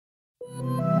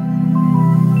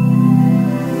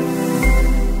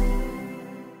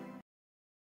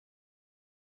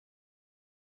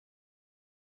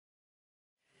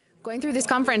Going through this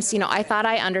conference, I thought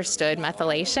I understood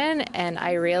methylation, and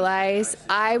I realized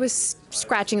I was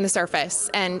scratching the surface.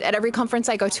 And at every conference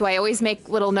I go to, I always make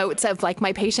little notes of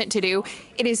my patient to do.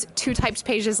 It is 2 types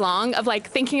pages long of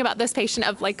thinking about this patient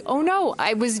of oh no,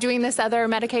 I was doing this other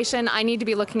medication. I need to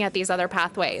be looking at these other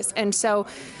pathways. And so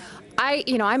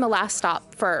I'm a last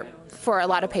stop for a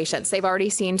lot of patients. They've already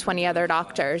seen 20 other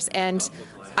doctors, and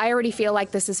I already feel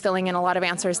like this is filling in a lot of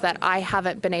answers that I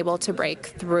haven't been able to break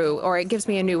through, or it gives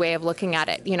me a new way of looking at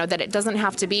it, that it doesn't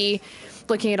have to be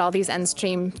looking at all these end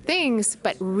stream things,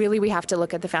 but really we have to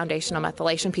look at the foundational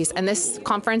methylation piece. And this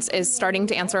conference is starting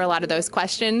to answer a lot of those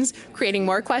questions, creating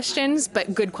more questions,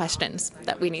 but good questions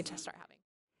that we need to start having.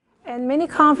 In many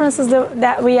conferences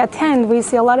that we attend, we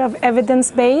see a lot of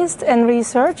evidence-based and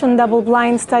research and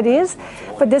double-blind studies.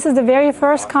 But this is the very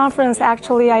first conference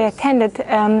actually I attended, through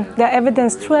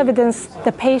evidence,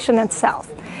 the patient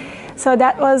itself. So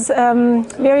that was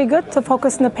very good to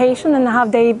focus on the patient and how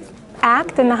they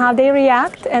act and how they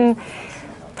react, and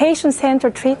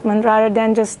patient-centered treatment rather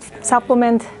than just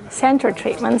supplement-centered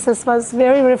treatments. This was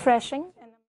very refreshing.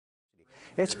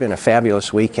 It's been a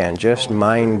fabulous weekend, just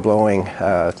mind-blowing,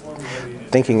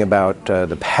 thinking about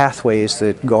the pathways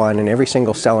that go on in every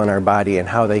single cell in our body and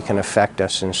how they can affect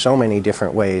us in so many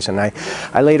different ways. And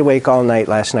I laid awake all night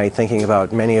last night thinking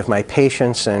about many of my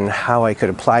patients and how I could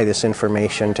apply this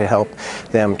information to help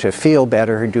them to feel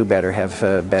better, do better, have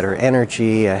better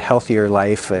energy, a healthier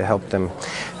life, help them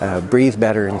breathe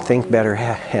better and think better.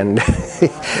 And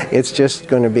it's just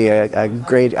going to be a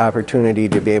great opportunity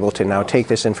to be able to now take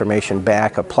this information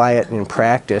back, apply it in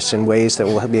practice in ways that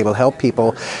will be able to help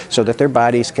people so that their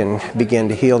bodies can begin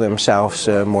to heal themselves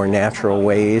more natural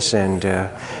ways. And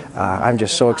I'm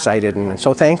just so excited and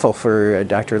so thankful for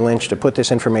Dr. Lynch to put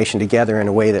this information together in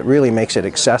a way that really makes it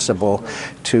accessible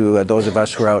to those of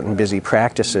us who are out in busy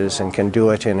practices and can do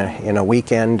it in a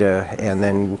weekend and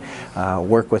then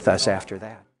work with us after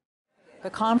that. The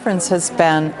conference has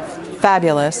been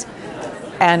fabulous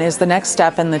and is the next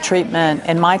step in the treatment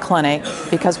in my clinic,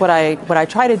 because what I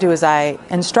try to do is I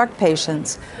instruct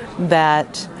patients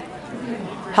that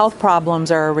health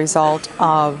problems are a result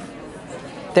of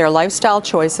their lifestyle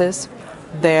choices,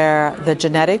 the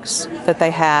genetics that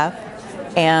they have,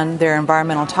 and their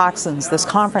environmental toxins. This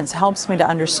conference helps me to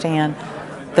understand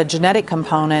the genetic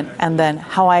component and then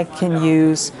how I can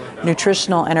use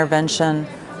nutritional intervention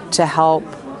to help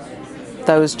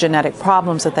those genetic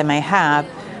problems that they may have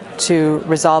to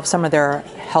resolve some of their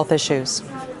health issues.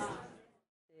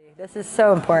 This is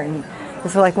so important.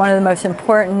 This is one of the most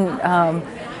important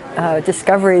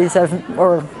discoveries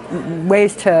or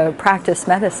ways to practice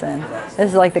medicine.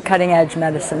 This is the cutting edge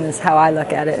medicine is how I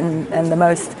look at it, and the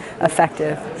most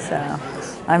effective. So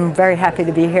I'm very happy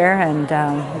to be here and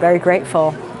very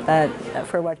grateful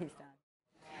for what he's done.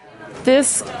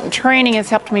 This training has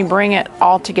helped me bring it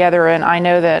all together, and I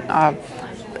know that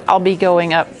I'll be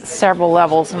going up several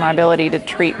levels in my ability to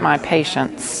treat my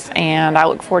patients, and I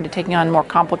look forward to taking on more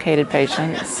complicated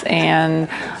patients and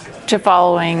to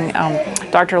following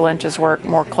Dr. Lynch's work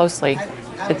more closely.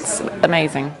 It's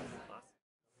amazing.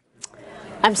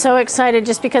 I'm so excited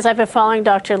just because I've been following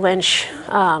Dr. Lynch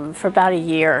for about a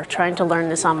year, trying to learn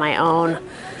this on my own,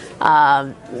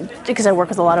 because I work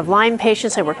with a lot of Lyme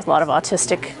patients, I work with a lot of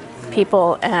autistic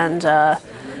people, and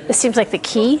this seems like the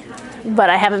key,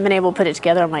 but I haven't been able to put it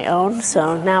together on my own.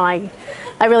 So now I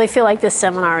really feel like this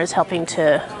seminar is helping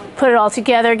to put it all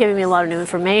together, giving me a lot of new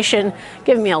information,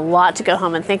 giving me a lot to go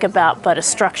home and think about, but a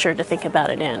structure to think about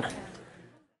it in.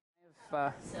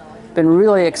 I've been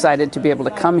really excited to be able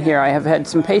to come here. I have had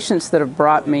some patients that have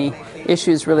brought me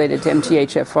issues related to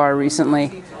MTHFR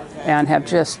recently and have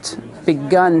just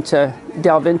begun to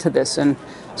delve into this. And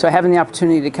so having the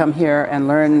opportunity to come here and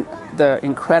learn the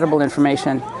incredible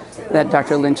information that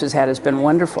Dr. Lynch has had has been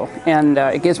wonderful. And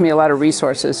it gives me a lot of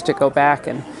resources to go back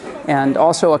and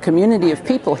also a community of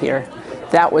people here.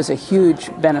 That was a huge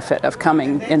benefit of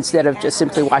coming instead of just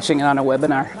simply watching it on a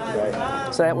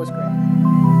webinar. So that was great.